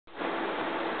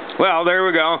Well, there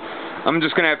we go. I'm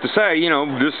just going to have to say, you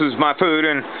know, this is my food,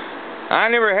 and I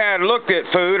never had looked at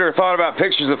food or thought about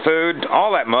pictures of food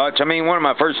all that much. I mean, one of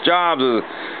my first jobs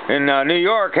in New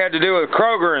York had to do with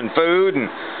Kroger and food, and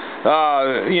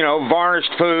you know, varnished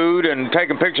food and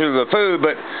taking pictures of the food.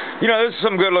 But, you know, this is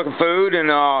some good-looking food, and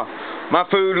my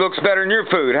food looks better than your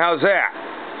food. How's that?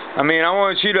 I mean, I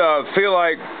want you to feel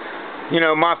like, you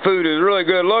know, my food is really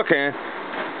good-looking.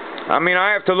 I mean,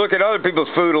 I have to look at other people's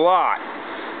food a lot.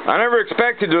 I never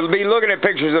expected to be looking at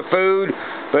pictures of food,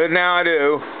 but now I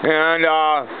do. And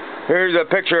here's a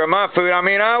picture of my food. I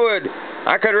mean,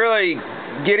 I could really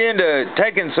get into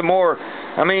taking some more.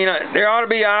 I mean, I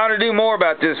ought to do more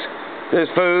about this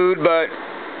food, but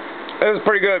it was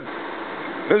pretty good.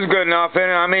 It was good enough. And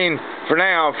I mean, for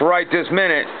now, for right this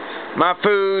minute, my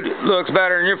food looks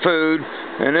better than your food,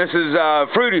 and this is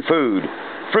fruity food.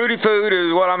 Fruity food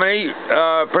is what I'm going to eat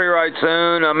pretty right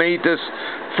soon. I'm going to eat this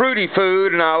fruity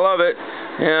food, and I love it.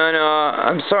 And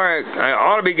I'm sorry, I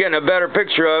ought to be getting a better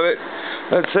picture of it.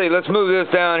 Let's see, let's move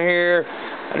this down here.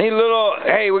 I need a little,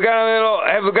 hey, have we got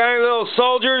any little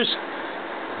soldiers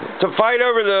to fight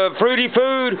over the fruity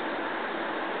food?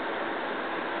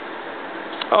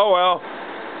 Oh, well.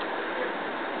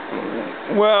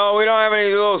 Well, we don't have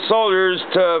any little soldiers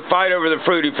to fight over the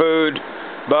fruity food,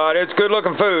 but it's good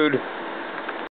looking food.